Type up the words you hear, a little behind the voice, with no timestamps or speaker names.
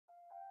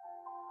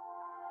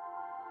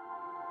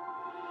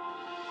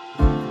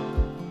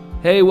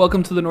Hey,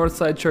 welcome to the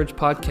Northside Church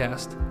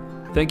podcast.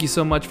 Thank you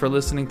so much for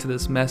listening to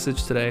this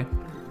message today.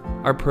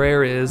 Our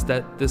prayer is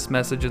that this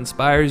message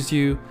inspires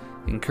you,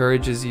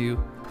 encourages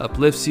you,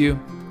 uplifts you,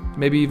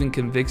 maybe even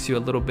convicts you a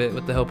little bit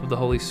with the help of the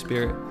Holy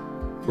Spirit.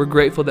 We're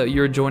grateful that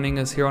you're joining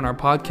us here on our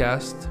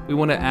podcast. We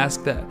want to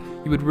ask that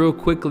you would real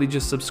quickly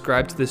just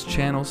subscribe to this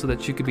channel so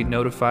that you could be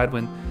notified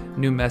when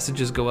new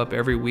messages go up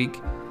every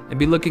week, and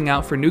be looking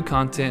out for new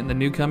content in the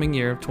new coming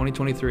year of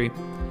 2023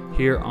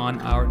 here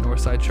on our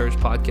Northside Church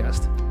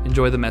podcast.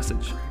 Enjoy the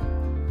message.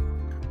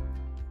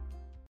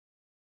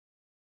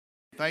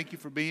 Thank you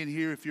for being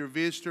here. If you're a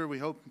visitor, we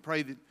hope and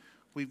pray that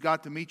we've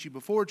got to meet you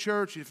before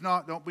church. If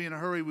not, don't be in a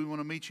hurry. We want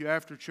to meet you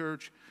after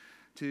church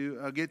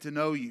to get to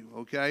know you,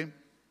 okay?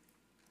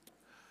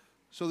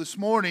 So this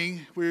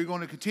morning, we're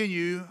going to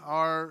continue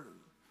our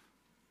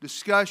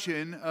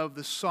discussion of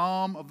the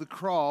Psalm of the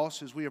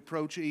Cross as we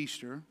approach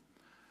Easter.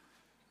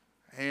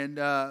 And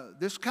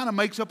this kind of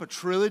makes up a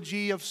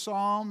trilogy of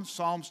Psalms.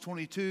 Psalms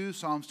 22,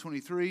 Psalms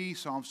 23,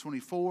 Psalms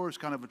 24. It's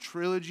kind of a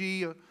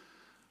trilogy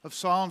of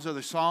Psalms. They're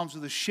the Psalms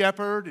of the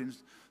shepherd. In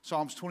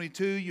Psalms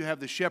 22, you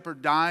have the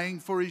shepherd dying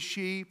for his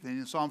sheep. And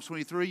in Psalms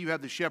 23, you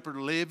have the shepherd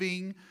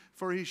living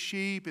for his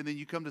sheep. And then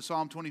you come to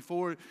Psalm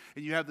 24,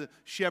 and you have the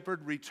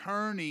shepherd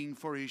returning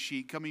for his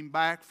sheep, coming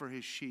back for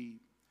his sheep.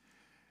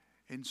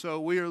 And so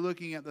we are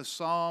looking at the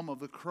Psalm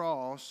of the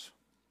Cross.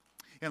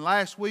 And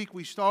last week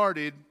we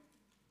started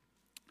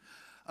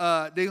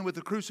dealing with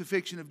the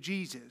crucifixion of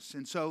Jesus.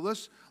 And so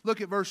let's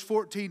look at verse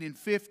 14 and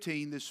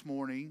 15 this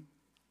morning.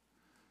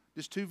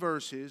 Just two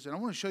verses. And I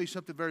want to show you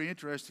something very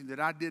interesting that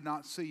I did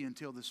not see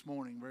until this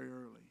morning, very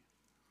early.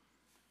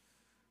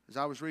 As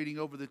I was reading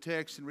over the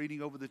text and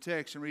reading over the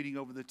text and reading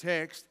over the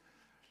text,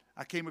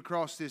 I came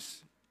across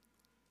this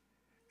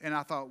and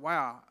I thought,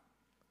 wow,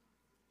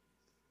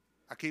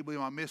 I can't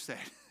believe I missed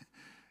that.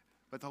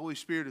 But the Holy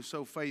Spirit is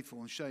so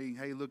faithful in saying,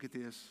 hey, look at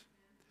this.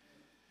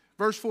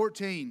 Verse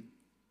 14.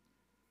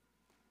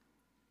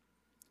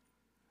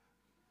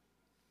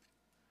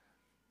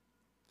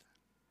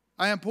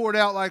 I am poured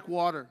out like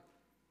water,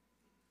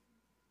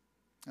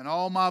 and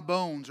all my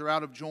bones are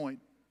out of joint.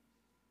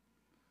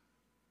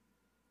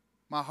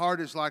 My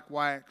heart is like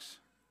wax.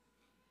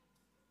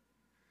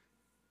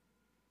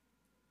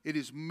 It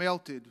is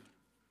melted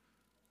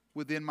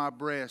within my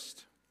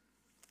breast.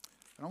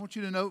 And I want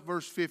you to note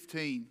verse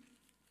 15.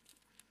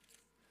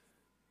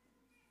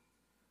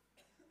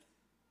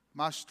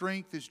 My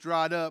strength is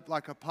dried up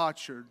like a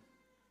potsherd.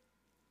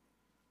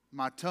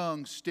 My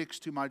tongue sticks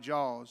to my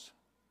jaws.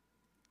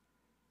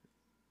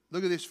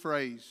 Look at this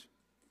phrase.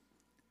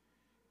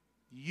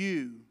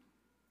 You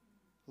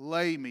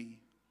lay me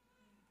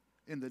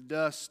in the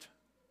dust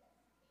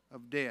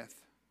of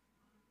death.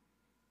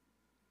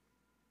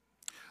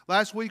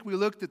 Last week we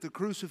looked at the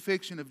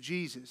crucifixion of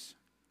Jesus.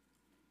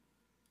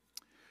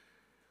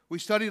 We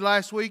studied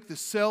last week the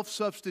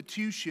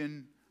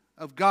self-substitution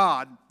of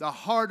God. The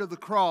heart of the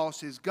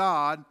cross is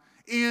God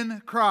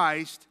in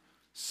Christ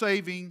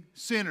saving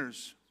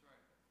sinners.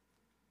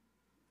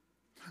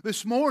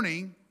 This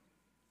morning,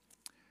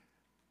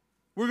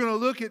 we're going to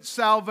look at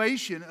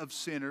salvation of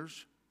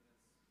sinners.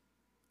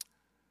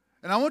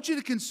 And I want you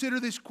to consider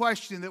this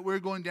question that we're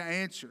going to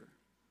answer.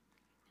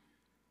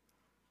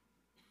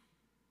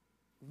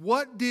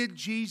 What did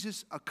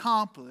Jesus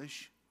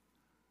accomplish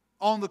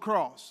on the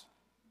cross?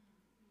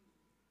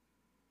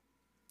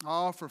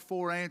 I'll offer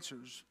four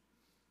answers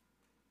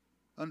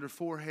under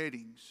four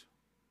headings.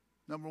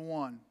 Number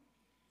one,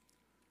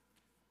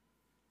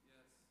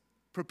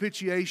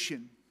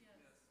 propitiation,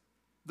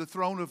 the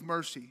throne of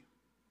mercy.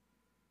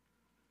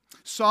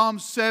 Psalm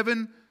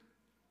 7,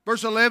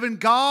 verse 11,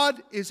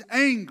 God is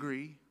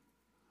angry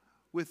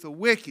with the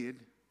wicked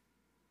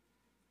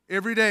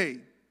every day.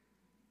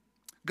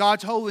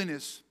 God's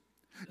holiness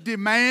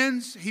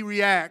demands he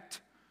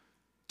react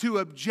to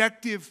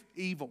objective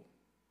evil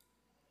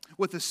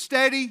with a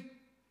steady,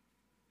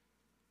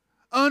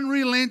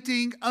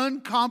 unrelenting,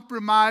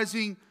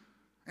 uncompromising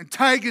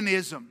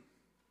antagonism.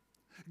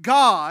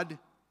 God,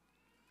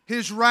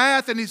 His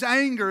wrath and His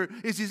anger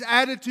is His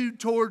attitude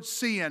towards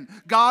sin.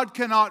 God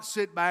cannot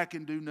sit back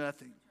and do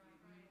nothing.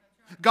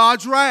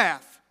 God's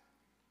wrath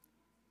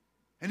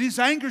and His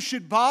anger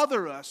should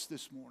bother us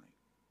this morning,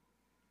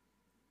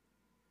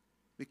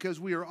 because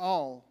we are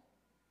all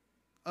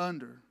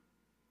under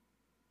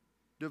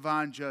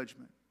divine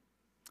judgment.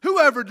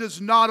 Whoever does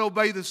not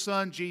obey the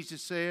Son,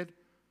 Jesus said,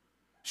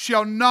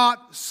 shall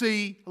not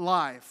see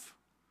life.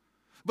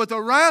 But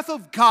the wrath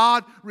of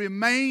God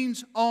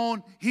remains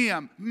on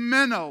him.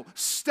 Meno,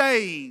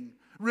 staying,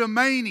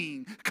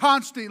 remaining,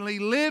 constantly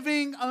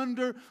living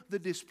under the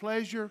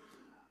displeasure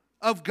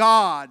of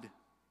God.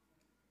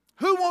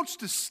 Who wants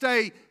to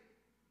stay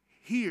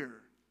here?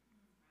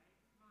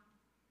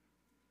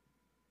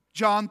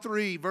 John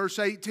 3, verse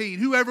 18.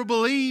 Whoever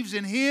believes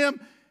in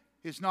Him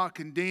is not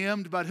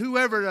condemned, but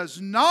whoever does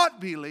not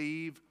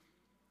believe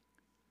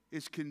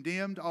is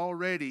condemned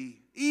already.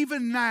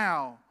 Even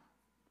now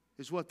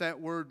is what that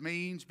word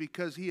means,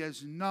 because he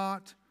has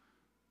not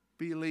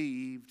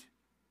believed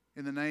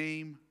in the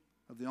name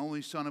of the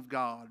only Son of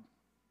God.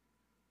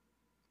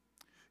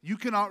 You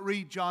cannot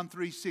read John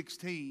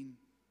 3:16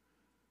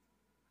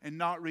 and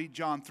not read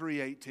John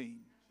 3:18.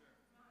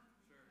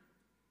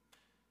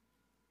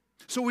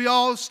 So we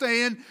all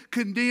stand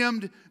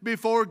condemned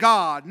before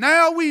God.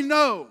 Now we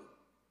know,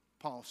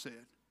 Paul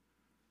said,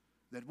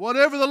 that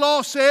whatever the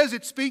law says,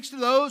 it speaks to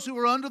those who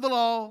are under the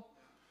law,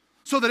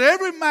 so that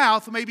every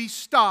mouth may be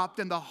stopped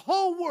and the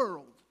whole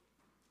world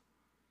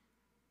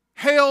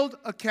held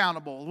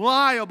accountable,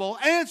 liable,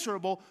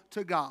 answerable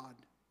to God.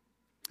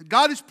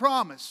 God has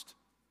promised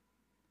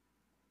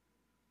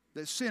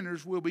that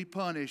sinners will be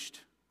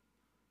punished.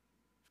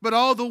 But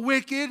all the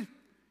wicked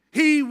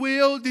He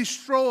will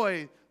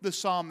destroy, the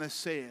psalmist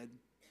said.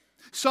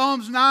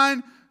 Psalms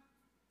 9,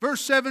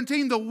 verse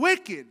 17, the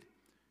wicked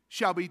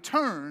shall be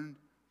turned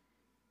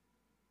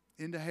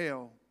into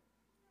hell.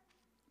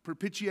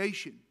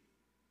 Propitiation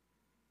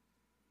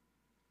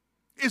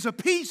is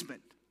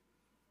appeasement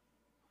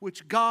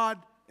which God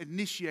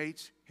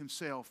initiates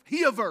Himself.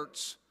 He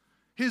averts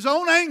His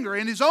own anger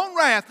and His own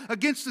wrath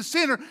against the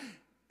sinner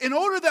in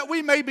order that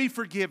we may be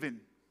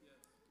forgiven.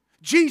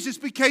 Jesus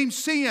became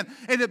sin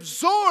and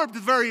absorbed the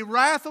very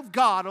wrath of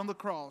God on the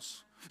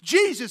cross.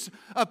 Jesus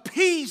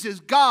appeases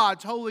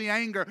God's holy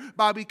anger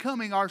by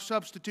becoming our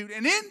substitute.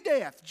 And in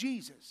death,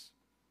 Jesus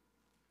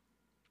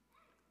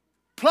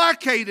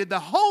placated the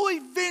holy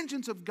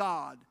vengeance of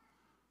God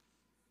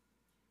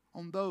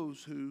on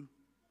those who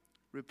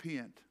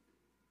repent.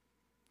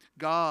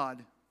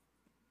 God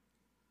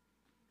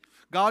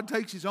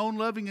takes His own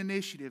loving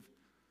initiative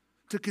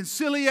to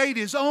conciliate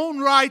His own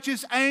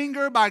righteous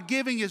anger by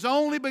giving His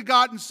only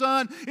begotten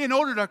Son in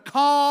order to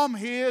calm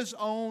His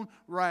own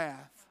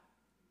wrath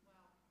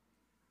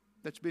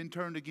that's been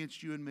turned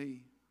against you and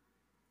me.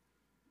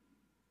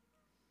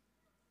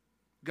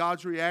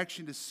 God's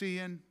reaction to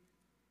sin,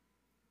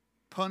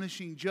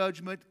 punishing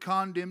judgment,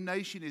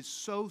 condemnation is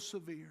so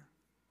severe.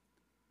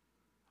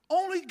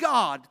 Only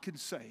God can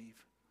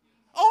save.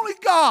 Only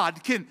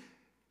God can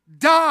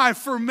die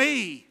for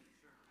me.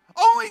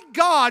 Only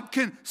God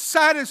can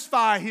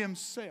satisfy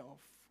Himself.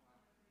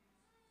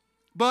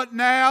 But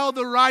now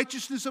the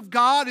righteousness of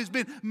God has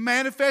been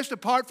manifest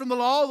apart from the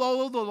law,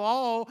 although the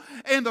law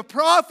and the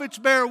prophets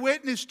bear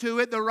witness to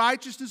it, the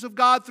righteousness of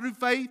God through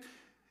faith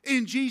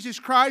in Jesus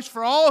Christ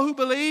for all who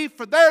believe.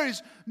 For there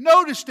is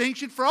no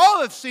distinction, for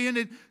all have sinned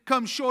and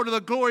come short of the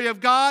glory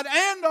of God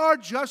and are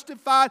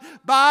justified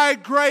by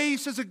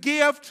grace as a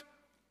gift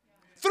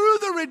through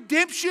the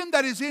redemption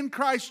that is in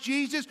Christ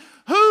Jesus,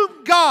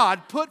 whom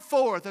God put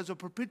forth as a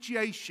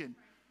propitiation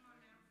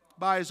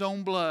by His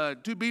own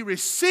blood, to be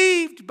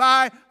received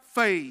by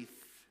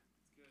faith.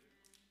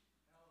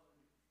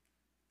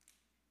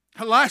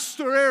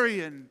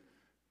 Hilasterian,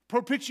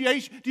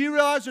 propitiation. Do you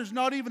realize there's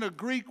not even a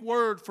Greek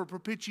word for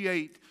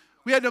propitiate?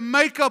 We had to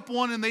make up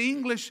one in the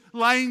English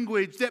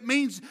language that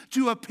means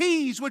to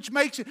appease, which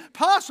makes it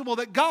possible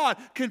that God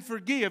can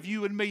forgive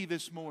you and me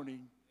this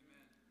morning.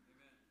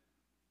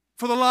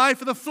 For the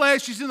life of the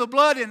flesh is in the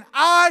blood, and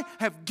I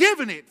have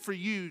given it for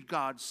you,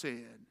 God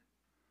said.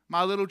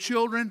 My little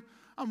children,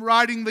 I'm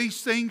writing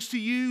these things to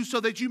you so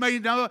that you may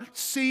know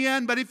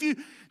sin. But if you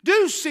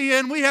do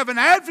sin, we have an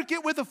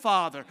advocate with the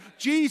Father,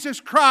 Jesus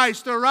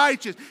Christ the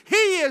righteous. He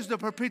is the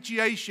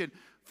propitiation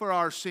for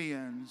our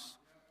sins.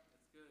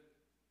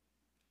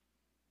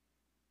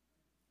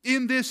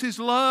 In this is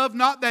love,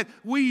 not that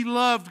we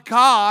loved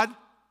God,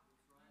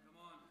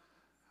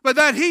 but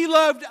that He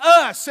loved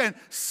us and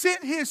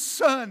sent His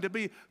Son to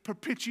be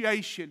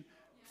propitiation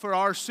for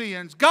our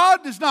sins.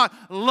 God does not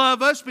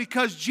love us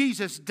because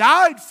Jesus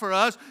died for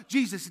us.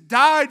 Jesus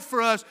died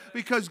for us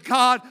because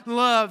God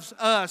loves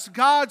us.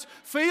 God's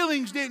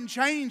feelings didn't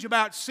change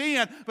about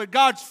sin, but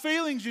God's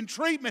feelings and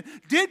treatment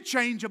did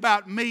change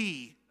about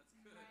me.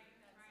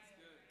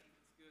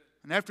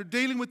 And after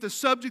dealing with the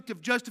subject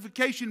of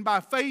justification by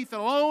faith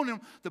alone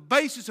and the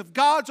basis of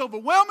God's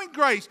overwhelming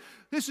grace,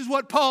 this is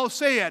what Paul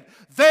said.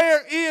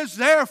 There is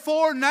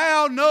therefore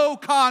now no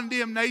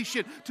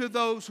condemnation to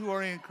those who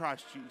are in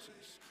Christ Jesus.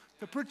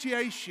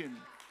 Propitiation.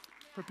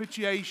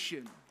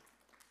 Propitiation.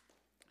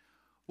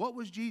 What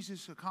was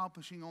Jesus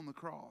accomplishing on the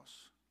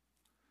cross?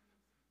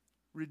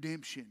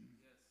 Redemption.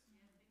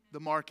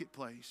 The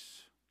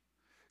marketplace.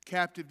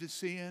 Captive to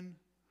sin,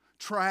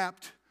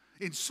 trapped,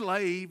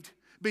 enslaved,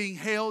 being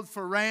held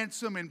for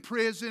ransom,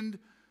 imprisoned.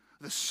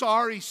 The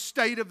sorry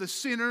state of the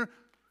sinner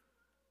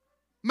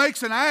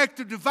makes an act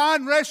of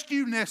divine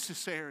rescue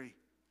necessary.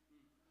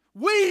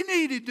 We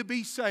needed to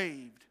be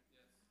saved.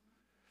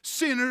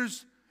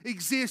 Sinners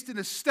exist in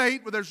a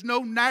state where there's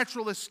no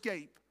natural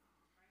escape.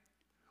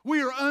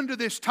 We are under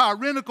this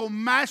tyrannical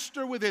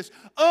master with this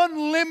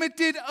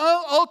unlimited,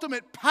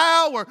 ultimate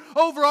power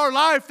over our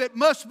life that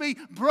must be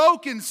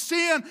broken.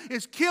 Sin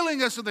is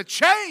killing us, and the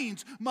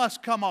chains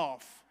must come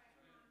off.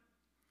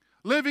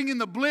 Living in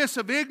the bliss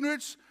of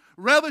ignorance,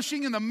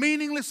 relishing in the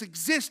meaningless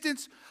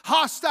existence,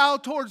 hostile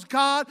towards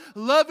God,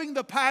 loving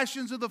the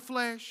passions of the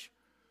flesh,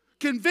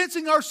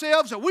 convincing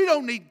ourselves that we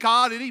don't need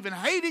God, and even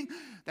hating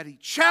that He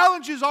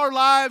challenges our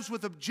lives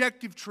with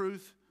objective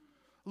truth.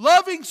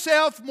 loving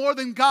self more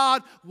than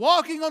God,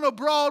 walking on a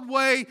broad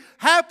way,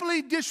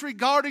 happily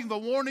disregarding the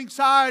warning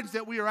signs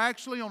that we are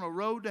actually on a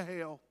road to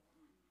hell.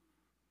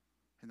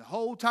 And the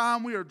whole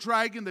time we are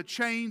dragging the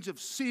chains of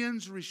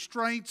sin's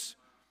restraints,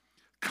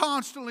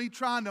 constantly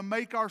trying to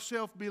make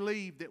ourselves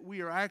believe that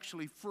we are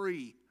actually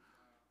free.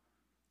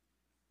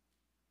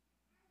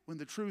 When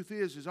the truth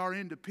is our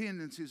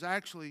independence is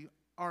actually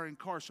our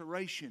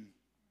incarceration.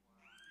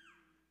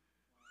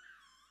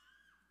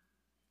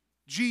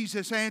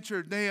 Jesus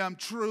answered them,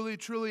 "Truly,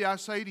 truly, I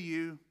say to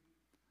you,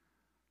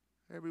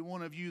 every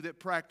one of you that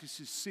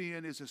practices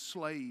sin is a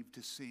slave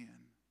to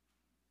sin."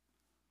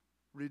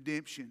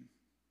 Redemption.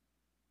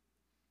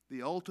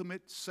 The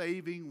ultimate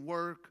saving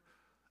work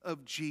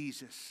of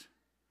Jesus.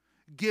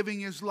 Giving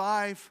His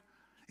life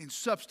in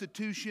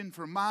substitution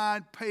for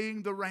mine,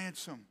 paying the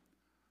ransom.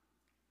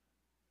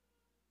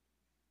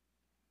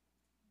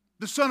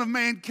 The Son of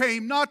Man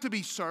came not to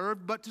be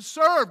served, but to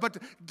serve, but to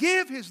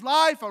give His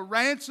life a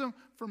ransom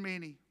for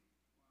many.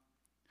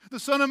 The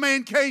Son of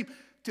Man came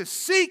to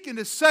seek and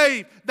to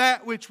save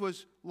that which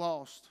was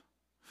lost.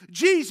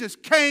 Jesus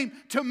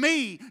came to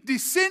me,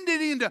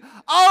 descended into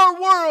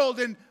our world,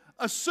 and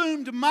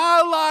assumed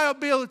my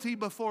liability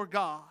before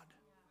God.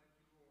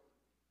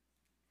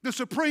 The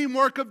supreme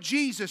work of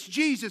Jesus.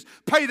 Jesus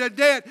paid a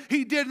debt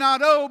He did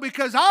not owe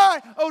because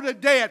I owed a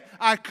debt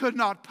I could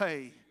not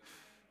pay.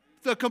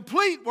 The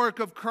complete work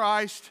of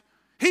Christ.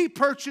 He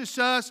purchased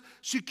us,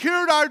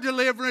 secured our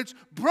deliverance,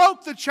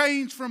 broke the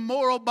chains from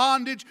moral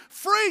bondage,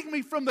 freed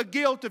me from the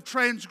guilt of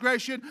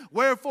transgression,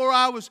 wherefore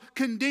I was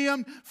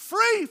condemned,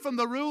 free from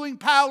the ruling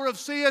power of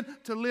sin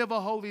to live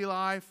a holy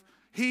life.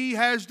 He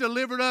has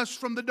delivered us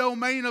from the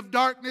domain of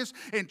darkness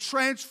and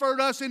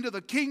transferred us into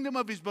the kingdom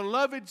of His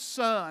beloved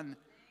Son.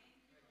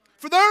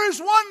 For there is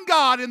one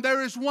God and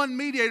there is one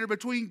mediator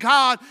between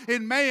God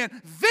and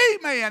man, the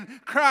man,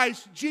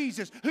 Christ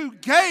Jesus, who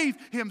gave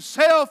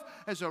Himself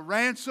as a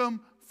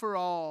ransom for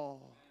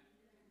all.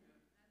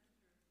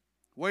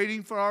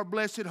 Waiting for our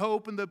blessed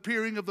hope and the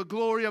appearing of the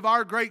glory of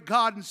our great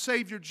God and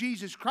Savior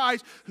Jesus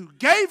Christ, who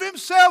gave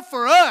Himself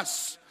for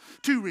us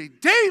to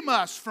redeem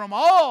us from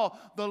all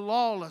the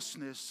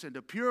lawlessness and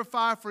to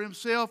purify for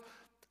Himself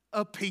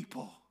a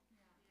people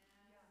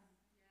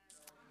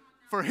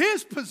for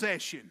His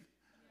possession,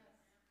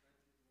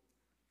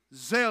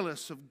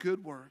 zealous of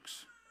good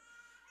works.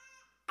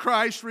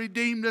 Christ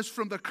redeemed us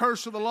from the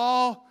curse of the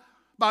law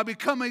by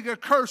becoming a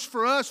curse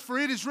for us. For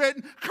it is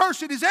written,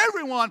 "Cursed is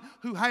everyone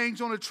who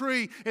hangs on a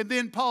tree." And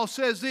then Paul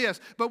says this,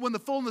 "But when the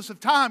fullness of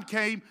time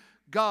came,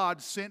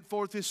 God sent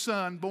forth His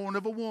Son, born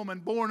of a woman,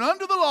 born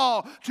under the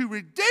law, to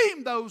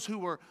redeem those who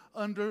were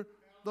under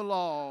the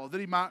law,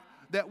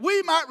 that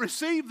we might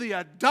receive the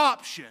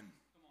adoption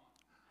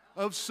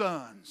of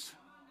sons."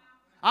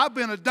 I've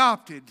been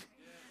adopted.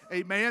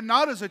 Amen.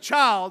 Not as a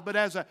child, but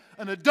as an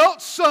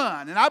adult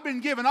son. And I've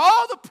been given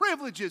all the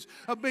privileges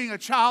of being a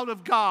child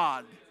of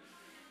God.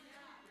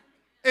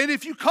 And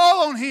if you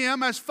call on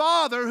Him as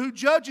Father who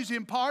judges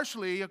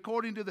impartially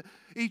according to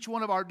each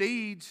one of our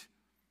deeds,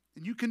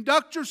 and you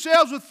conduct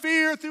yourselves with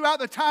fear throughout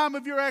the time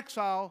of your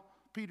exile,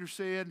 Peter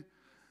said,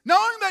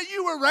 knowing that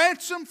you were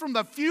ransomed from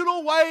the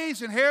futile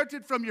ways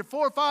inherited from your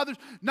forefathers,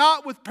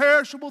 not with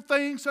perishable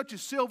things such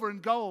as silver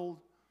and gold,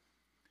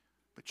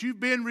 but you've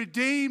been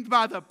redeemed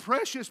by the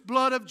precious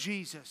blood of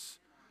Jesus,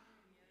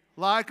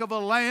 like of a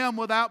lamb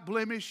without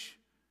blemish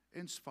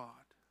and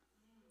spot.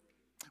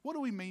 What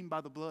do we mean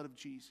by the blood of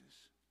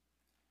Jesus?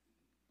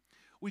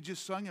 We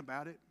just sung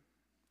about it.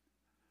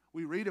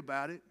 We read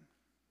about it.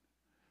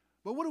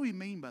 But what do we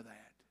mean by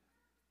that?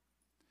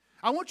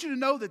 I want you to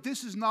know that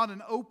this is not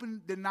an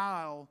open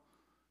denial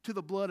to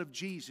the blood of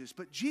Jesus,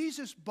 but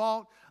Jesus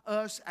bought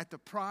us at the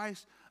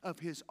price of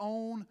His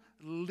own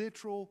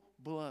literal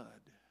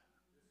blood.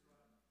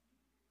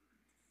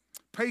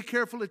 Pay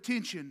careful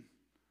attention,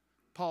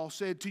 Paul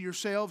said, to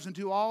yourselves and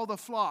to all the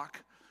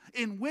flock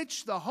in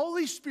which the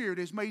Holy Spirit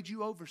has made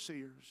you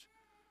overseers,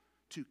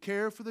 to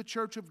care for the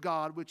church of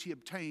God which He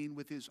obtained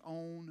with His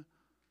own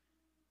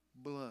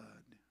blood.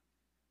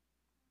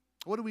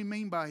 What do we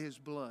mean by His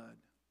blood?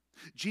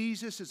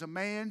 Jesus, as a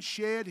man,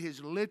 shed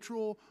His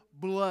literal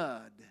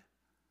blood,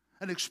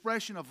 an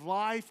expression of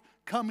life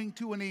coming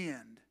to an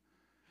end.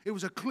 It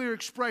was a clear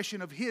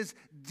expression of His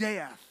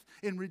death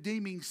in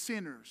redeeming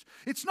sinners.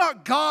 It's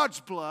not God's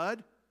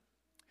blood.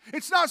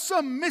 It's not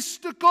some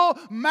mystical,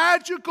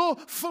 magical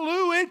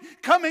fluid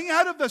coming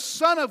out of the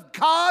Son of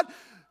God,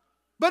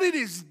 but it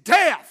is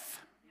death.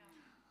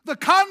 The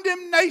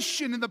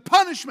condemnation and the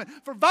punishment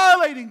for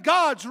violating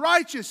God's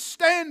righteous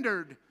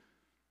standard.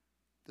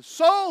 The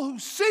soul who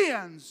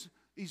sins,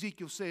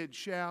 Ezekiel said,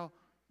 shall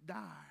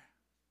die.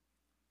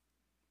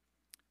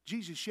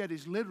 Jesus shed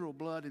His literal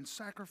blood in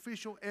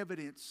sacrificial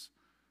evidence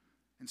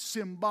and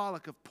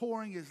symbolic of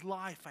pouring His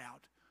life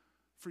out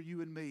for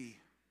you and me.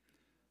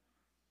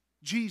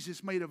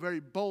 Jesus made a very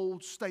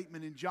bold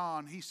statement in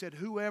John. He said,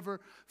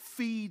 "Whoever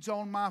feeds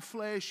on my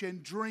flesh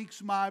and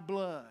drinks my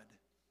blood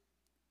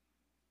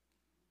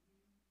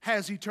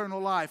has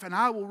eternal life, and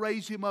I will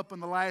raise him up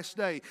on the last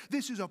day."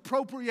 This is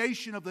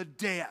appropriation of the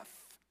death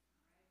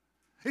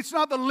It's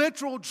not the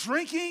literal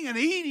drinking and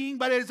eating,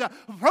 but it's an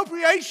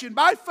appropriation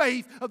by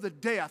faith of the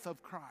death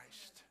of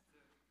Christ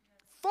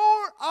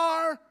for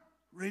our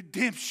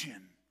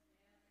redemption.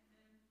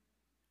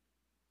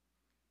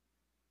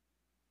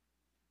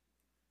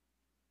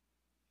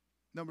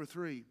 Number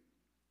 3,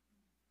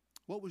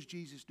 what was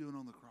Jesus doing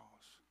on the cross?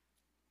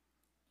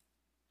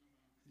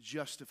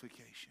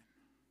 Justification.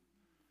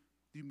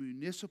 The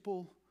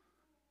municipal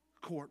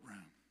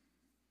courtroom.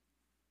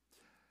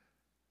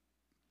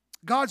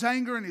 God's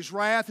anger and His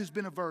wrath has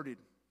been averted.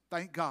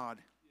 Thank God.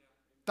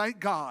 Thank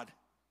God.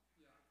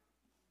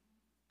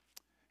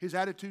 His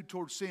attitude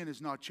toward sin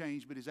has not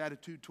changed, but His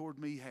attitude toward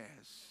me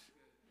has.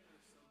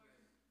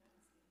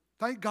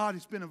 Thank God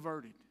it's been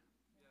averted.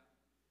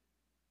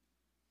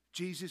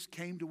 Jesus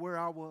came to where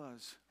I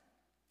was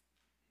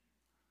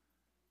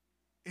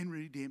in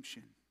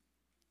redemption.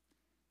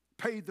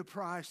 Paid the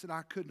price that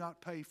I could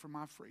not pay for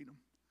my freedom.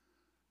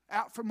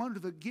 Out from under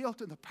the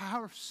guilt and the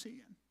power of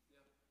sin.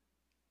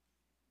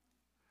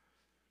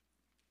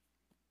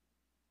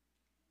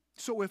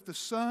 So if the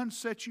Son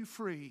sets you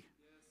free,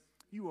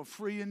 you are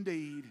free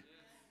indeed.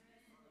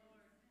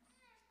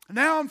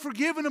 Now I'm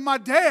forgiven of my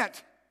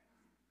debt.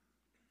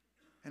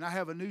 And I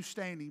have a new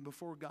standing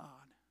before God.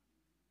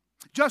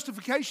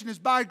 Justification is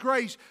by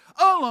grace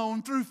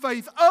alone, through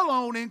faith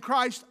alone, in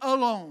Christ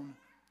alone.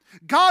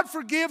 God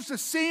forgives the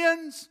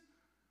sins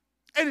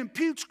and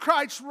imputes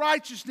Christ's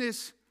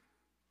righteousness,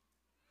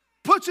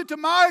 puts it to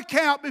my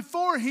account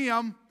before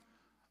Him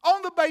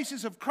on the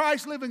basis of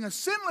Christ living a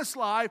sinless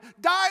life,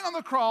 dying on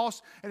the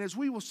cross, and as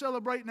we will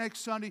celebrate next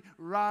Sunday,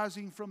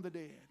 rising from the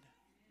dead.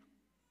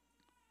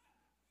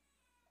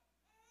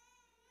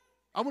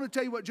 I want to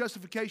tell you what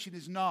justification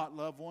is not,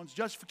 loved ones.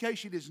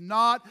 Justification is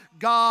not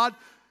God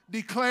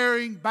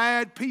declaring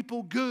bad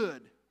people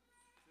good.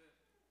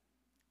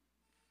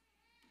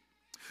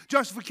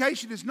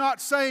 Justification is not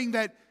saying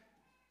that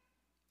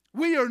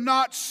we are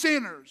not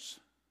sinners.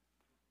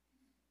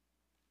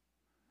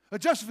 A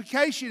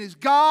justification is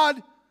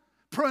God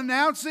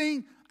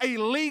pronouncing a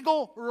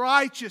legal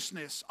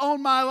righteousness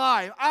on my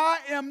life. I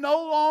am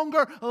no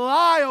longer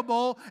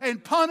liable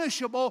and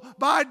punishable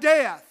by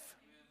death.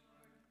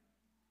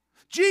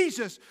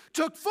 Jesus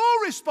took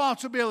full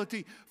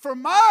responsibility for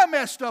my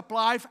messed up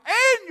life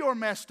and your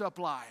messed up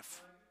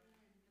life.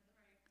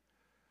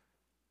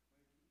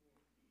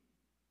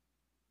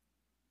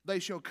 They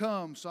shall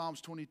come,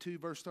 Psalms 22,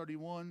 verse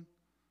 31,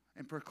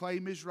 and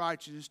proclaim His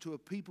righteousness to a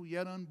people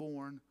yet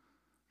unborn,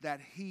 that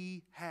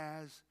He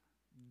has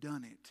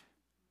done it.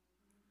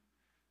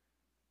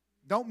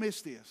 Don't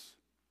miss this.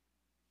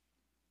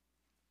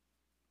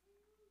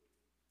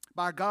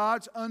 By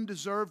God's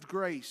undeserved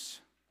grace,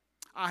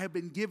 I have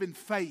been given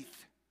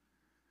faith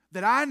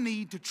that I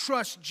need to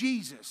trust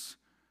Jesus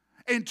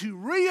and to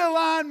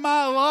realign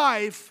my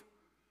life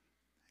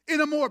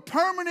in a more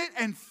permanent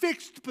and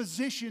fixed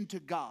position to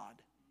God.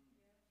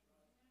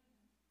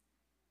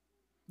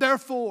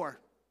 Therefore,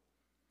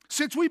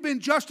 since we've been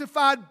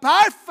justified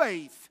by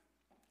faith,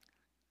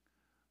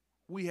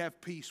 we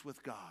have peace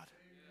with God.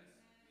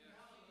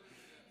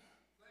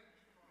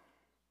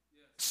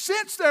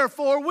 Since,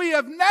 therefore, we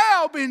have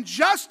now been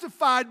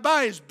justified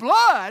by His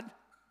blood,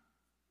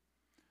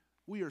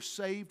 we are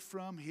saved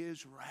from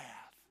His wrath.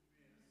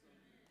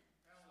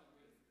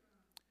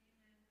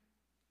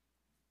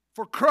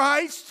 For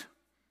Christ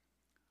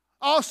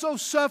also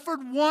suffered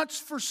once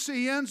for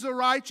sins, the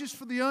righteous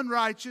for the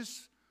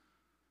unrighteous.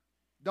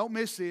 Don't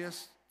miss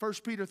this. 1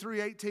 Peter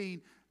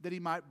 3:18, that He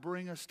might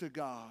bring us to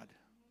God.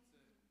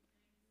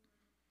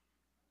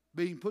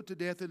 Being put to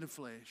death in the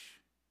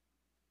flesh.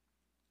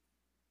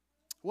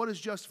 What has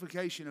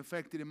justification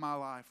affected in my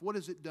life? What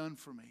has it done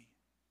for me?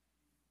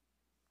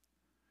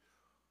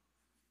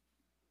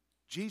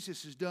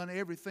 Jesus has done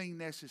everything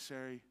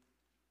necessary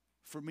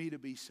for me to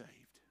be saved.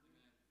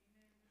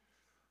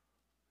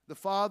 The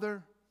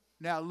Father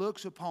now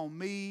looks upon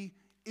me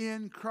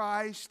in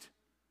Christ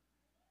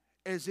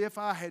as if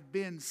I had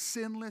been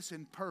sinless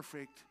and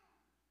perfect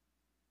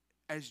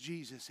as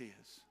Jesus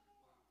is.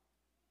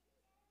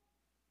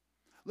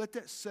 Let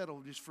that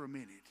settle just for a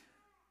minute.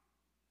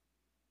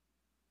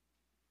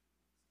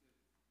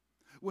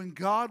 When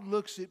God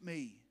looks at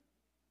me,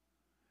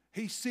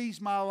 He sees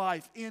my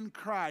life in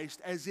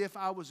Christ as if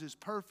I was as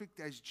perfect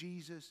as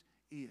Jesus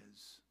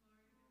is.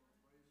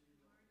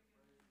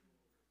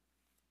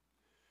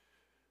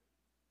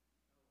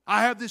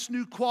 I have this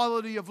new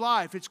quality of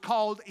life. It's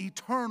called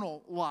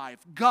eternal life,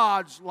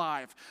 God's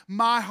life.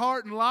 My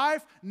heart and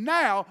life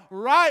now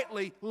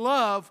rightly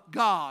love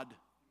God.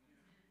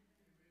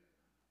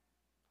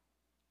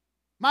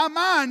 My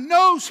mind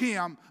knows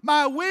Him.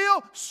 My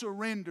will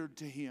surrendered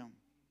to Him.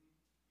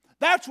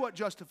 That's what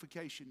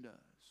justification does.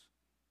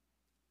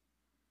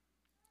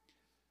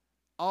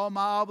 All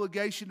my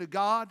obligation to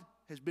God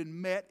has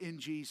been met in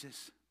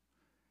Jesus.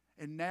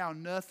 And now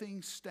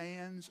nothing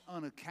stands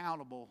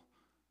unaccountable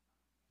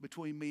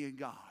between me and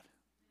God.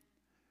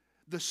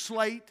 The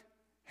slate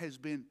has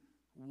been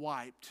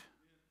wiped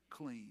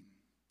clean.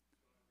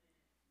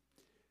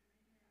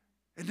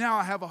 And now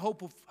I have a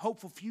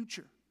hopeful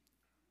future.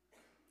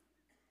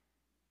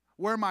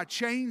 where my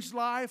changed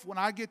life, when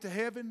I get to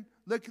heaven,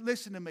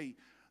 listen to me,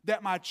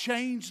 that my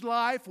changed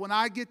life, when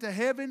I get to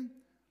heaven,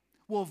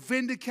 will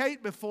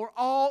vindicate before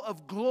all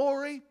of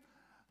glory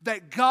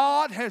that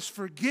God has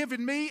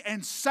forgiven me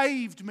and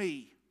saved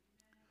me.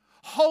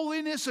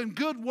 Holiness and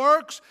good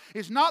works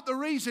is not the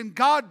reason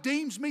God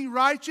deems me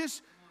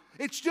righteous.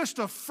 It's just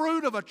a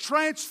fruit of a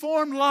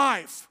transformed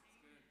life.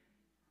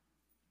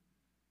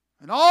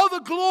 And all the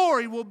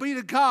glory will be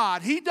to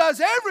God. He does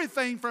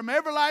everything from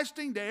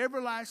everlasting to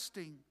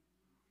everlasting.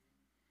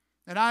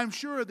 And I'm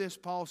sure of this,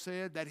 Paul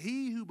said, that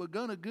he who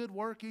begun a good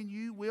work in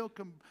you will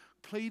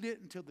complete it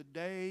until the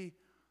day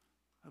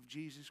of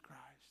Jesus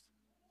Christ.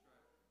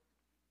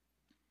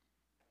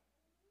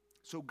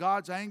 So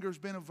God's anger has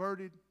been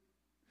averted.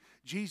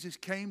 Jesus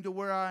came to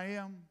where I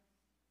am.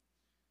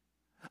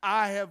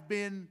 I have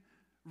been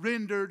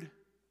rendered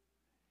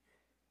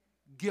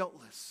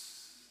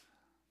guiltless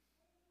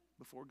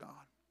before God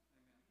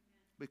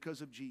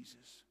because of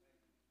Jesus.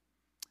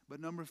 But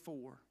number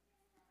 4,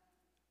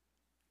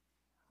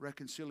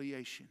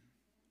 reconciliation.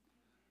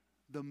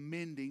 The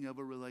mending of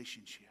a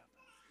relationship.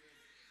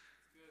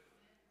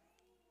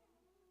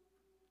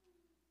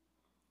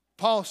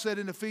 Paul said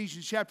in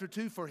Ephesians chapter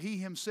 2, for he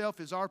himself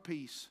is our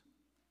peace,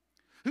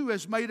 who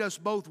has made us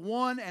both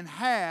one and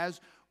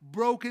has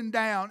broken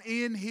down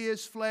in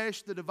his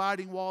flesh the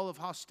dividing wall of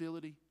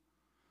hostility,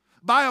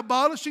 by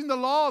abolishing the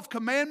law of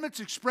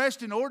commandments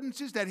expressed in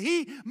ordinances, that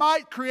he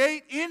might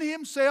create in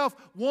himself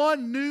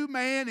one new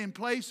man in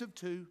place of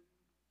two,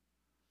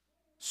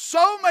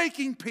 so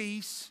making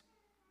peace,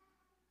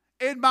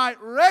 it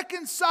might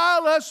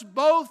reconcile us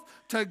both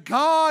to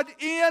God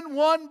in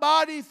one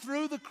body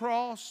through the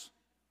cross,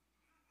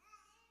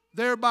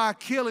 thereby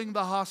killing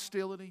the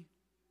hostility.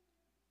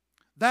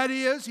 That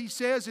is, he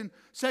says in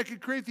 2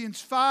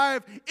 Corinthians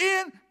 5,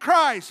 in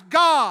Christ,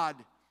 God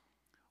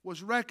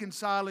was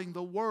reconciling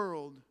the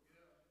world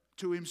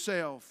to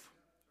himself.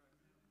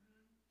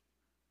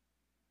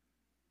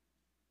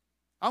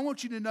 I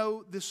want you to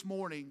know this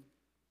morning,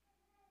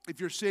 if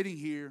you're sitting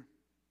here,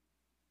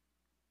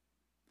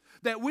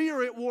 that we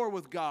are at war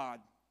with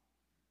God.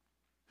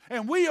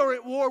 And we are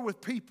at war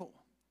with people.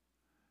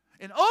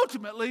 And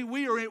ultimately,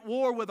 we are at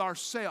war with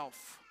ourselves.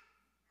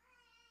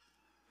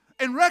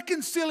 And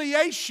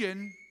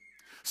reconciliation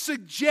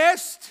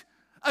suggests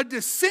a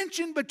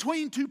dissension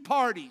between two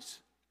parties.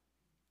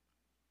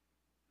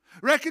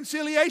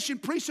 Reconciliation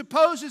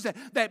presupposes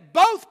that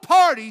both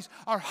parties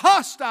are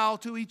hostile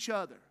to each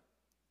other.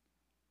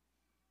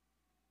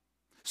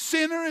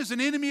 Sinner is an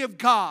enemy of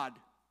God.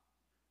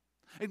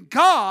 And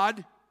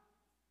God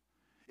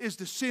is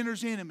the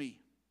sinner's enemy.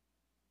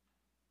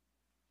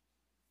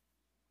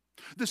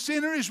 The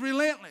sinner is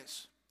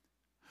relentless,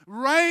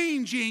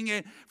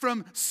 ranging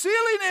from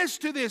silliness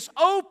to this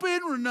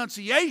open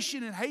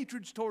renunciation and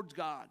hatred towards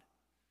God.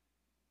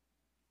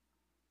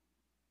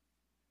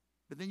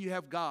 But then you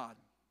have God,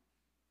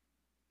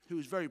 who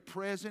is very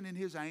present in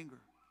his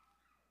anger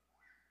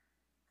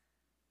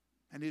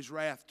and his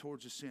wrath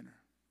towards the sinner.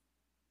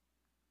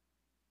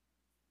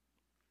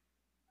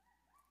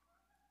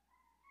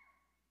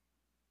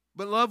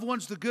 But loved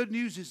ones, the good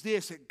news is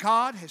this, that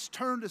God has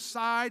turned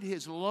aside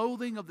his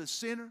loathing of the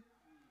sinner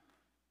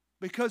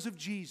because of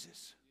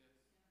Jesus.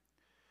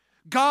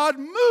 God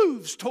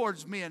moves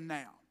towards men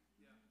now.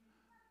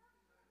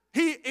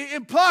 He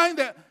implying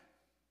that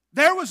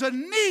there was a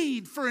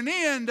need for an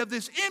end of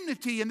this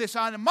enmity and this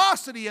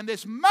animosity and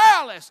this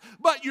malice,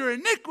 but your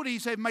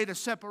iniquities have made a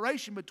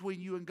separation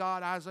between you and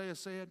God, Isaiah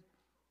said.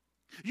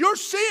 Your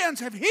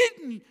sins have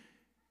hidden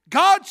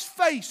God's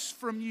face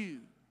from you.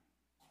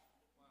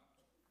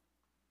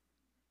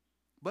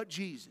 But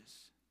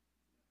Jesus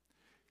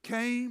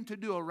came to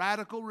do a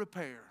radical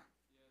repair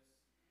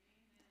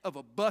of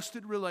a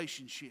busted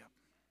relationship.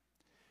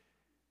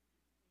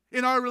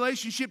 In our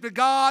relationship to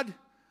God,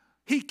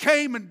 He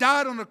came and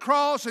died on the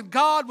cross, and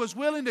God was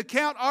willing to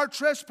count our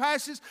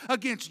trespasses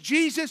against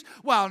Jesus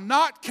while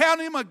not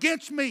counting them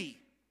against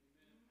me.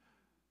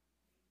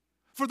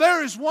 For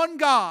there is one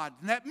God,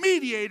 and that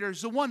mediator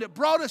is the one that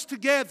brought us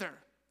together.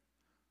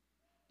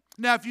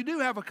 Now, if you do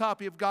have a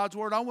copy of God's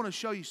Word, I want to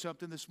show you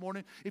something this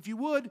morning. If you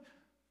would,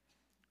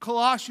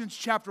 Colossians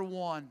chapter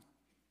 1.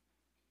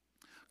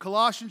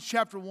 Colossians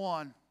chapter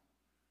 1.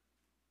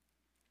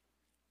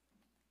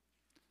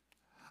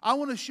 I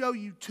want to show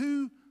you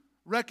two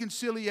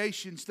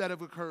reconciliations that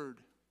have occurred.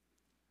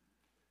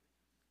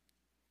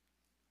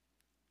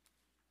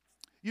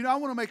 You know, I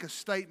want to make a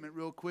statement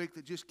real quick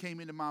that just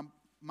came into my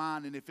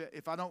mind, and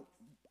if I don't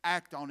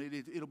act on it,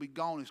 it'll be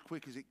gone as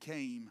quick as it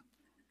came.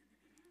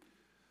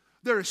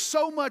 There is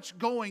so much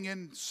going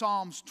in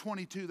Psalms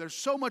 22. There's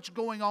so much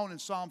going on in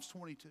Psalms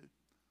 22.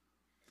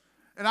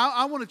 And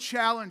I want to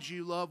challenge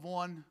you, loved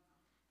one,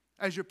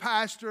 as your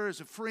pastor,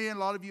 as a friend, a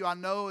lot of you I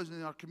know is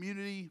in our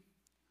community.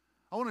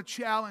 I want to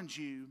challenge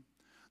you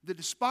that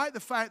despite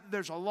the fact that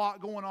there's a lot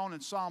going on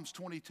in Psalms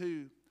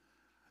 22,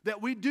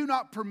 that we do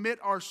not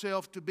permit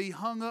ourselves to be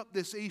hung up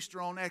this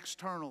Easter on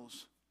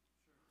externals,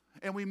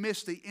 And we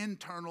miss the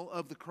internal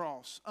of the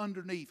cross,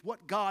 underneath,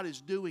 what God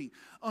is doing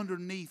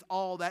underneath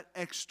all that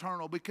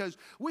external. Because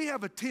we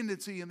have a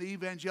tendency in the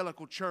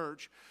evangelical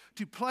church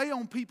to play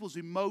on people's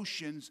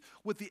emotions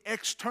with the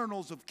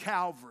externals of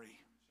Calvary.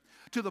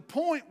 To the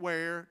point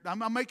where,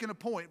 I'm making a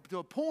point, to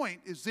a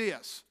point is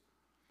this.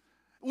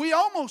 We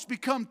almost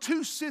become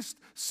too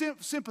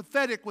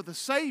sympathetic with the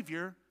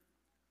Savior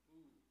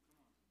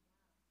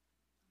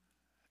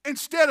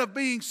instead of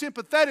being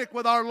sympathetic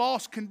with our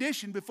lost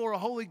condition before a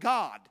holy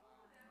God.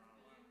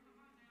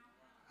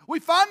 We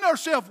find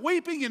ourselves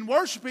weeping and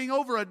worshiping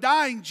over a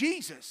dying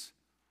Jesus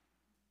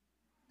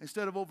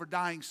instead of over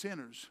dying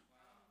sinners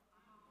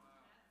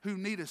who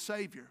need a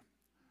Savior.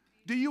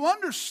 Do you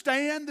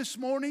understand this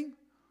morning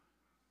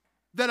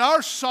that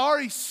our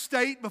sorry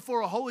state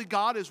before a holy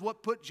God is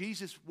what put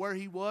Jesus where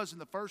He was in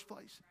the first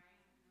place?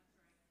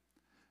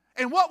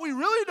 And what we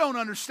really don't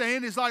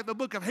understand is, like the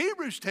book of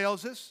Hebrews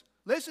tells us,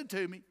 listen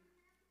to me,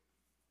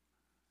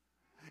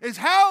 is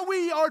how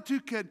we are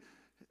to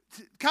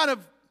kind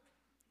of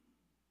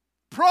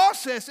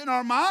process in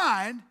our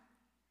mind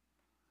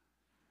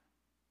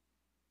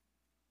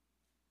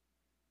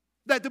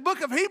that the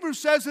book of Hebrews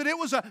says that it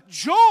was a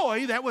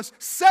joy that was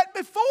set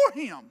before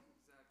Him.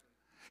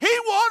 He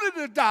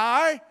wanted to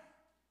die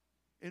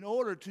in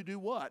order to do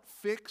what?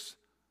 Fix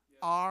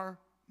our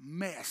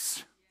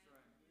mess.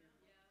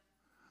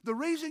 The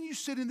reason you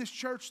sit in this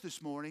church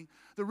this morning,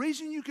 the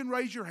reason you can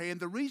raise your hand,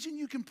 the reason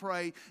you can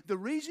pray, the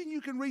reason you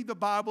can read the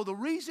Bible, the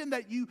reason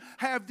that you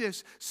have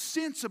this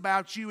sense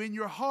about you in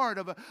your heart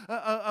of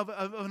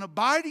an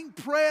abiding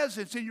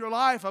presence in your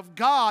life of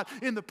God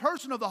in the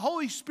person of the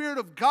Holy Spirit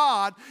of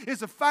God is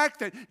the fact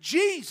that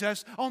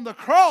Jesus on the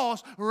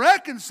cross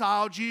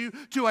reconciled you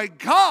to a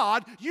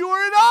God you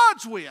were at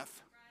odds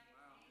with.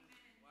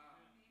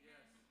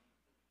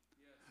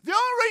 The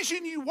only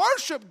reason you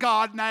worship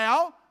God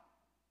now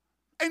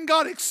and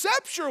God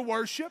accepts your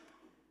worship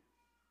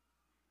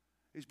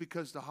is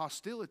because the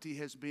hostility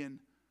has been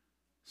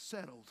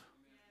settled.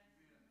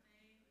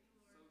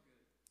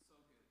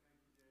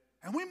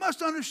 And we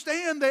must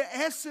understand the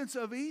essence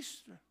of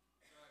Easter.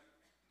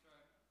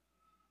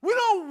 We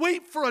don't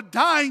weep for a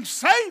dying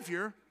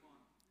Savior.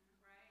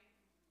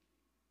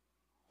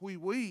 We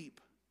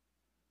weep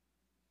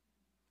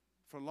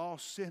for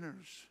lost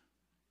sinners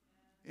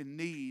in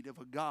need of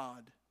a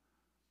God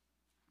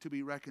to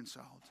be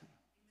reconciled to.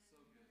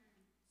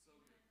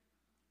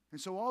 And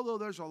so although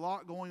there's a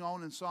lot going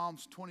on in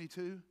Psalms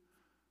 22,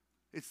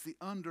 it's the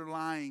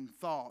underlying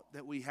thought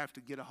that we have to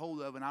get a hold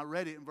of. And I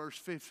read it in verse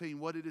 15.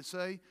 What did it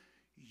say?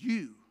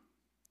 You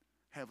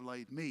have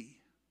laid me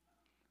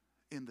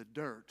in the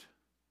dirt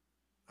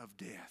of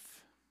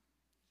death.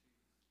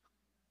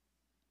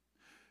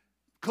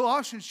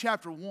 Colossians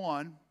chapter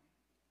 1.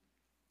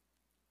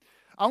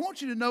 I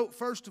want you to note,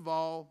 first of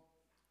all,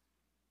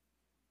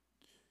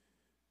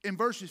 in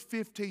verses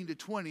 15 to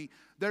 20,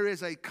 there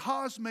is a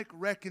cosmic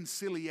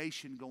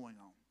reconciliation going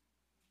on.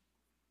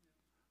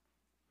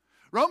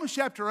 Romans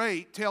chapter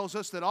 8 tells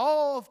us that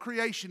all of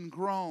creation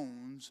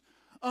groans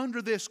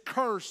under this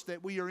curse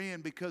that we are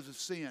in because of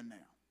sin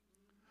now,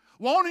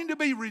 wanting to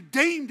be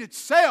redeemed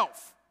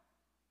itself.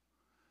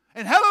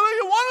 And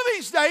hallelujah, one of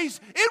these days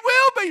it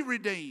will be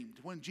redeemed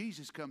when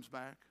Jesus comes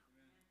back.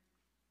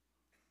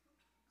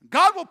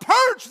 God will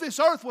purge this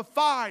earth with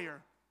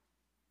fire.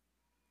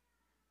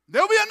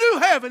 There'll be a new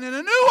heaven and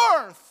a new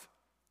earth.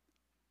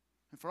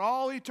 And for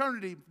all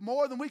eternity,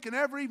 more than we can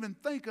ever even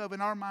think of in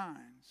our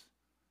minds.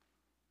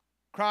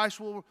 Christ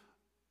will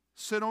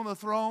sit on the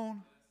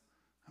throne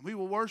and we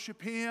will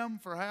worship Him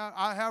for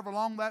however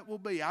long that will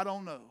be. I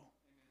don't know.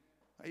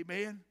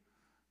 Amen.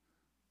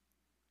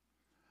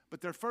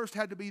 But there first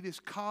had to be this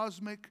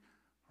cosmic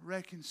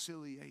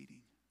reconciliating.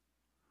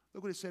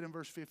 Look what it said in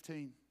verse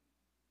 15.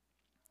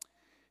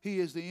 He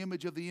is the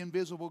image of the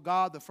invisible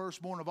God, the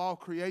firstborn of all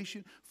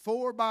creation.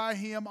 For by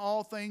Him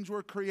all things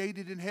were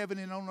created in heaven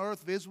and on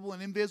earth, visible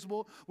and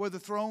invisible, whether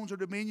thrones or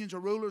dominions or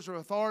rulers or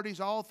authorities.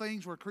 All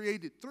things were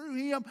created through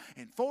Him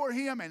and for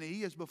Him, and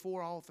He is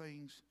before all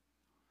things.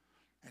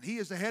 And He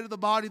is the head of the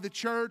body, the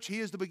church. He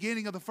is the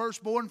beginning of the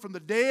firstborn from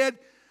the dead,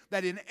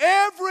 that in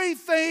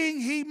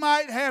everything He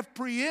might have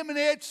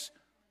preeminence.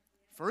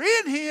 For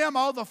in Him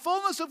all the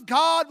fullness of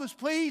God was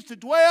pleased to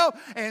dwell,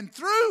 and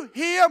through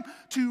Him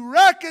to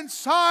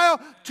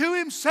reconcile to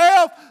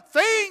Himself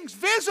things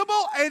visible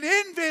and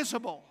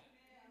invisible.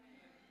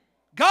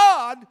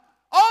 God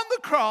on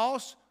the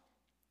cross,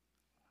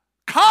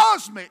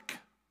 cosmic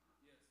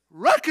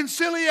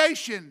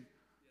reconciliation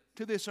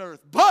to this earth.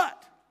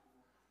 But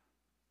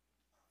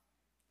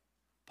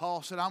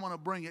Paul said, I'm going to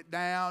bring it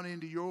down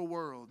into your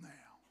world now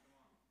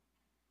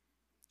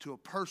to a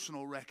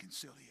personal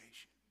reconciliation.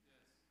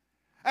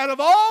 Out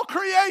of all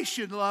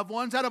creation, loved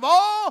ones, out of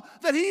all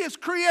that He has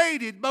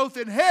created, both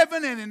in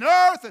heaven and in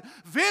earth, and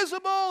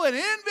visible and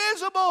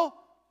invisible,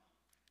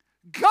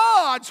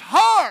 God's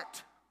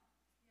heart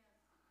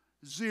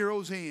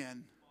zeroes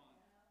in.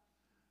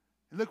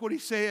 And look what He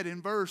said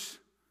in verse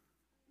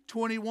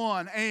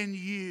 21, and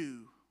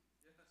you.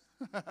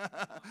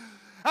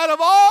 Out of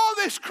all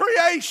this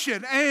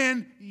creation,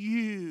 and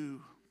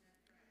you.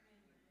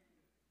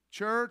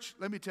 Church,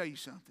 let me tell you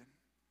something.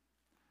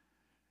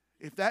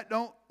 If that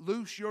don't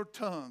loose your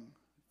tongue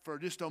for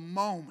just a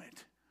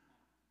moment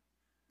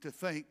to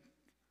think,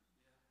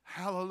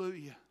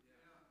 hallelujah,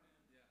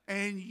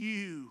 and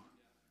you,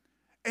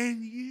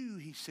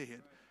 he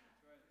said,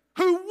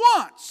 who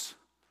once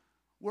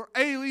were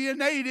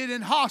alienated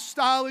and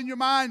hostile in your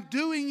mind,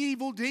 doing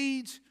evil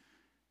deeds,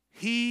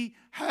 he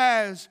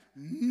has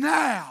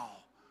now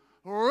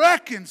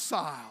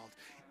reconciled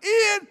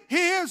in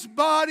his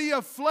body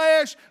of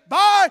flesh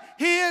by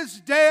his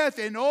death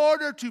in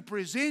order to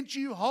present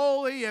you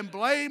holy and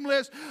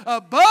blameless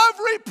above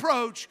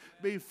reproach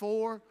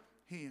before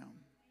him.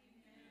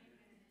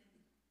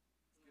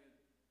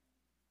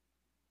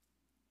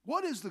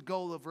 What is the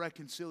goal of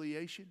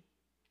reconciliation?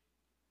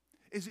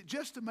 Is it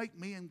just to make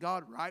me and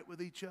God right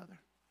with each other?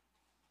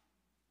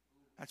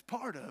 That's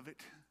part of it.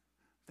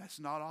 That's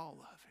not all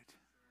of it.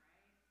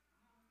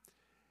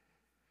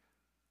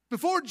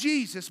 Before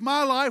Jesus,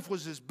 my life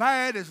was as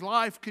bad as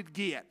life could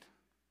get.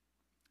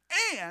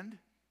 And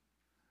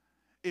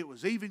it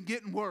was even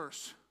getting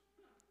worse.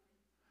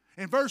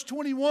 In verse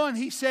 21,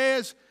 he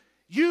says,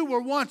 you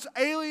were once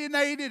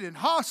alienated and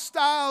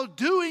hostile,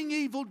 doing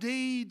evil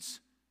deeds.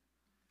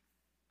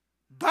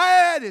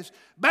 Bad as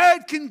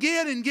bad can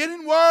get and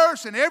getting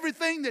worse, and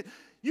everything that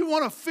you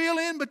want to fill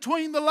in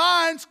between the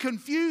lines,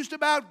 confused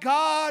about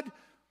God,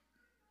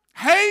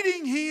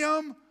 hating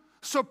Him,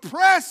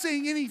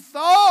 suppressing any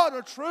thought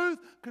or truth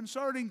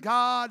concerning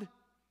God.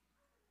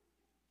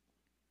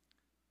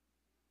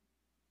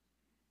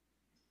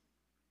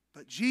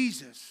 But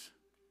Jesus,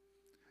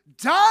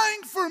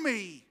 dying for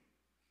me,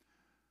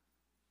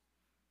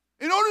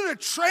 in order to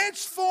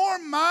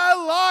transform my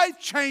life,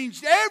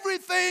 changed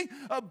everything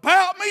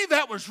about me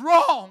that was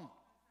wrong.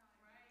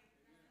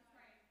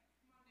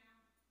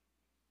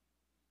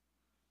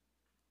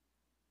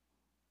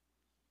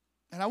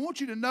 And I want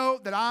you to know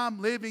that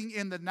I'm living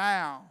in the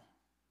now.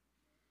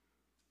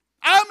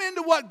 I'm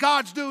into what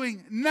God's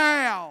doing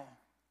now.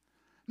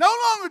 No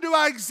longer do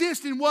I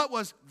exist in what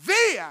was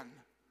then,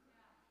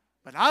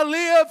 but I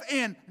live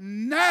in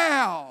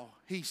now,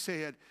 he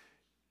said.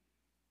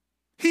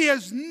 He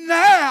has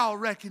now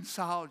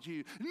reconciled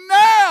you.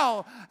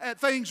 Now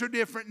things are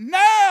different.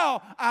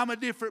 Now I'm a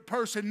different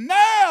person.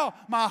 Now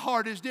my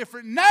heart is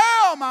different.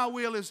 Now my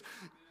will is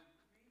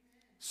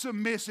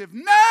submissive.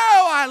 Now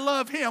I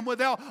love Him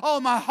with all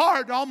my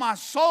heart, all my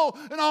soul,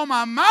 and all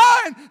my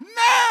mind.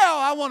 Now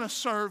I want to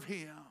serve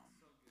Him.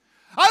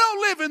 I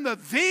don't live in the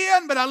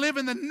then, but I live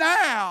in the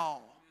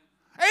now.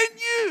 And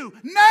you,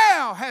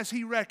 now has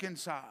He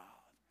reconciled.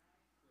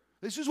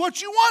 This is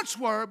what you once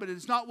were, but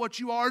it's not what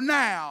you are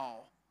now.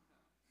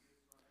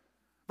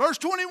 Verse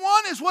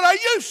 21 is what I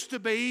used to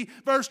be.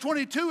 Verse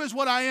 22 is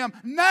what I am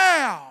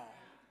now.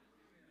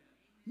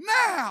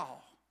 Now.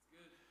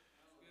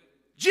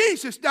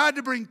 Jesus died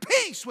to bring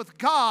peace with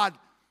God,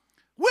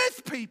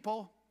 with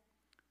people,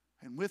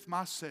 and with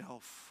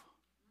myself.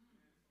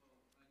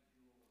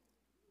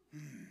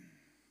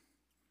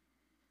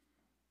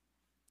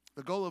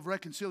 The goal of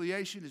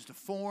reconciliation is to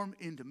form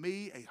into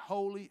me a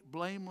holy,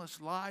 blameless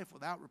life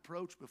without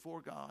reproach before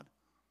God.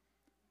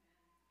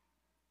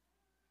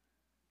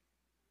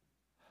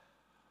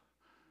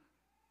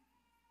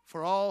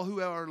 For all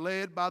who are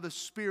led by the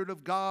Spirit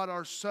of God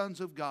are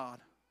sons of God.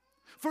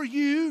 For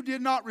you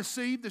did not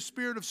receive the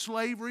spirit of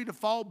slavery to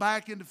fall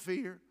back into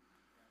fear,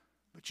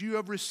 but you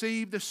have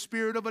received the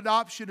spirit of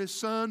adoption as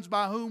sons,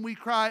 by whom we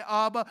cry,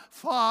 Abba,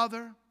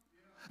 Father.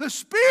 The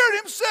Spirit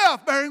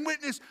Himself bearing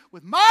witness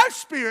with my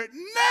spirit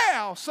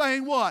now,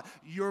 saying what?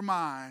 You're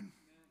mine.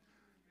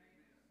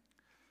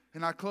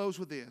 And I close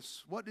with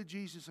this. What did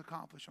Jesus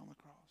accomplish on the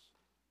cross?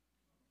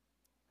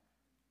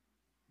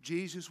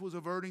 Jesus was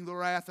averting the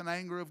wrath and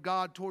anger of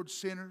God towards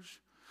sinners.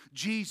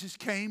 Jesus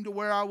came to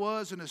where I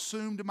was and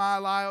assumed my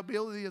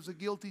liability as a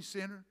guilty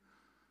sinner.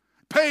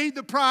 Paid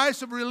the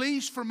price of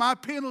release for my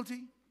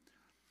penalty.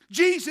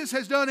 Jesus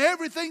has done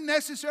everything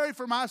necessary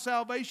for my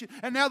salvation.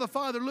 And now the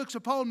Father looks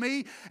upon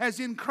me as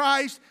in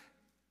Christ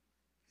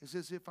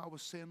as if I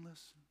was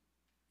sinless.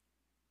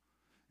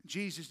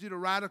 Jesus did a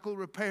radical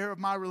repair of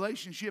my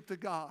relationship to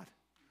God.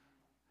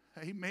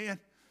 Amen.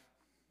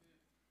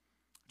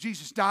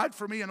 Jesus died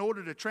for me in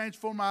order to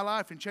transform my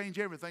life and change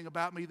everything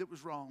about me that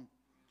was wrong.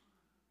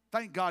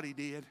 Thank God He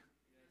did.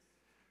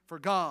 For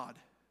God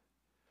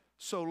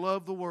so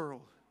loved the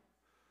world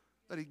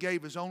that He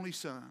gave His only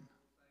Son,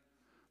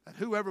 that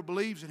whoever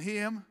believes in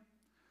Him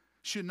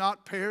should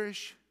not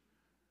perish,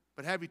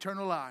 but have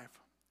eternal life.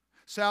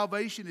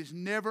 Salvation is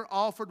never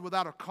offered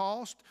without a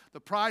cost. The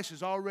price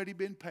has already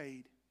been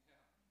paid.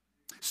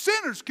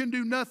 Sinners can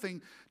do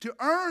nothing to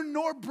earn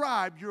nor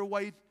bribe your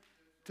way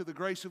to the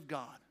grace of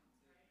God.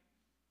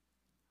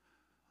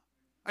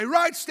 A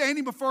right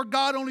standing before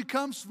God only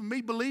comes from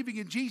me believing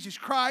in Jesus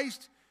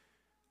Christ.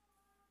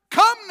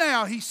 Come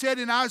now, He said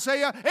in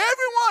Isaiah,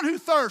 everyone who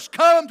thirsts,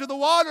 come to the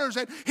waters,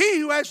 and he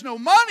who has no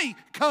money,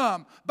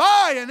 come,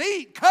 buy and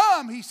eat.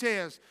 Come, He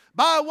says,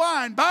 buy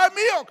wine, buy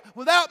milk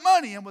without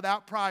money and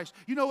without price.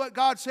 You know what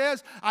God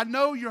says? I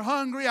know you're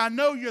hungry, I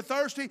know you're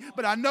thirsty,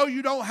 but I know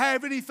you don't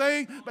have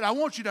anything, but I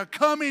want you to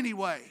come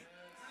anyway.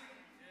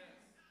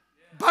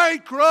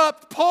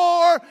 Bankrupt,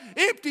 poor,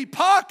 empty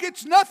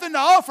pockets, nothing to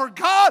offer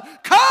God.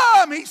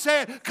 Come, he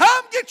said.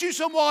 Come get you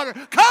some water.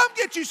 Come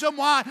get you some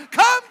wine.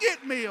 Come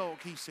get milk,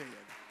 he said.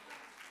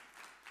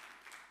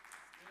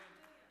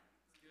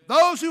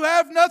 Those who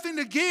have nothing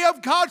to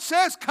give, God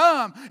says,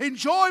 come.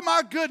 Enjoy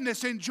my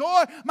goodness.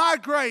 Enjoy my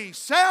grace.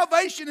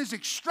 Salvation is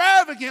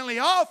extravagantly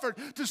offered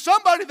to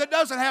somebody that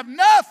doesn't have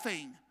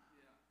nothing.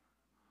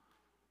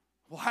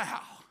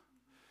 Wow.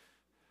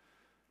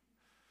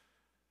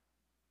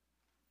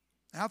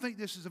 And I think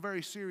this is a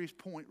very serious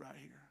point right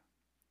here.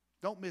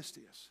 Don't miss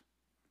this.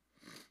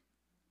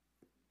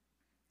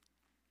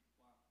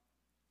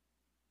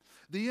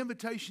 The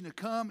invitation to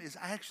come is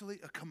actually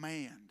a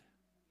command.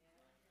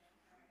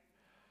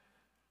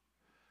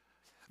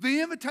 The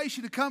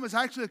invitation to come is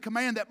actually a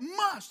command that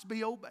must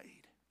be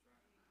obeyed.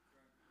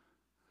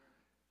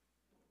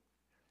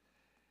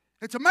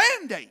 It's a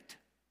mandate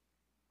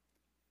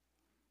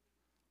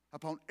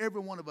upon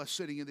every one of us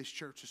sitting in this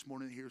church this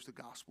morning that hears the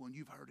gospel, and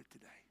you've heard it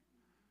today.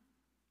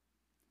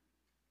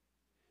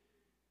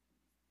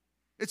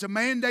 It's a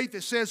mandate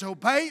that says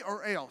obey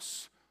or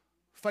else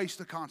face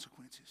the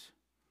consequences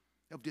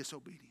of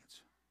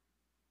disobedience.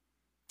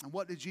 And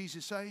what did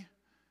Jesus say?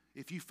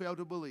 If you fail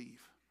to believe,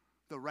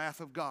 the wrath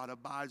of God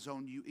abides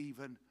on you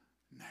even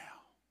now.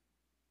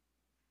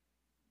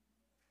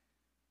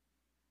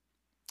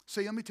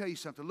 See, let me tell you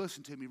something.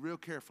 Listen to me real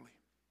carefully.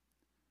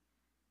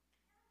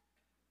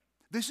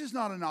 This is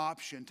not an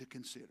option to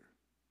consider.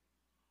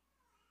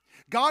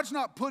 God's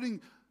not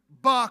putting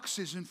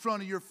boxes in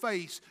front of your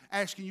face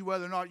asking you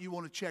whether or not you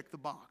want to check the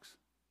box.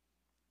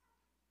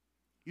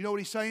 You know what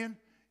he's saying?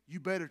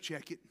 You better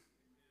check it.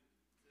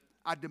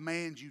 I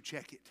demand you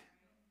check it.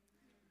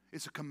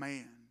 It's a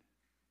command.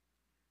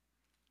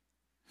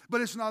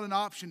 But it's not an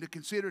option to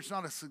consider. It's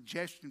not a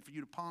suggestion for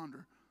you to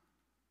ponder.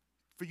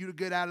 For you to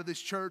get out of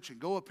this church and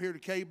go up here to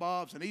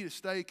K-Bob's and eat a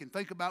steak and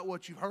think about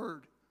what you've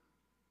heard.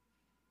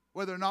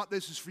 Whether or not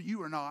this is for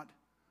you or not.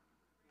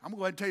 I'm going to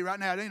go ahead and tell you right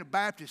now, it ain't a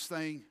Baptist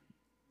thing.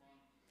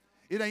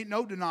 It ain't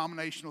no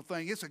denominational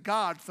thing. It's a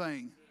God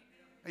thing.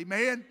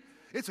 Amen?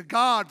 It's a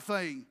God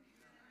thing.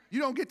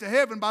 You don't get to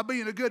heaven by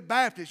being a good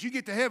Baptist. You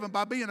get to heaven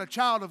by being a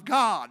child of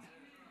God.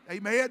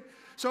 Amen?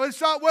 So it's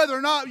not whether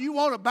or not you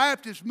want a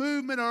Baptist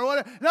movement or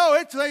whatever. No,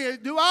 it's a,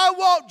 do I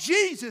want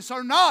Jesus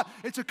or not?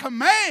 It's a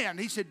command.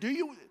 He said, do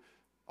you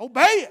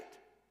obey it?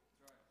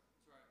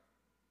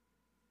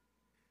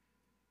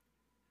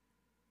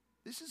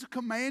 This is a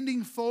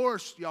commanding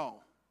force,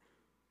 y'all.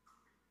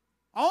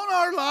 On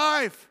our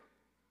life.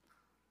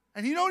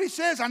 And you know what he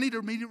says? I need an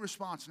immediate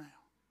response now.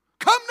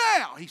 Come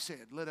now, he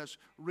said. Let us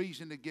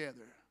reason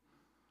together.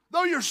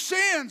 Though your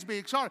sins be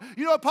exalted.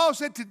 You know what Paul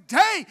said?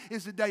 Today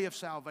is the day of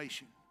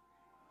salvation.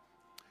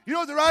 You know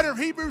what the writer of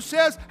Hebrews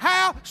says?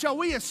 How shall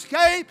we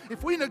escape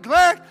if we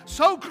neglect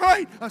so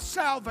great a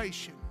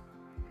salvation?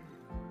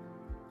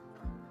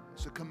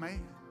 It's a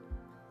command.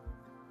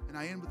 And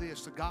I end with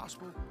this. The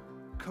gospel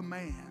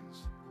commands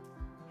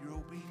your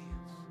obedience.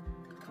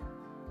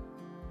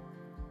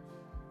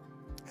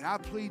 And I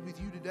plead with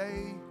you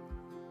today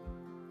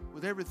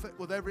with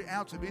every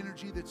ounce of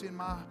energy that's in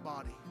my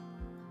body.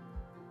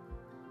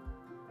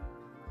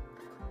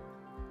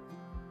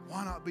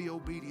 Why not be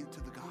obedient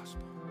to the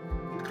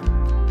gospel?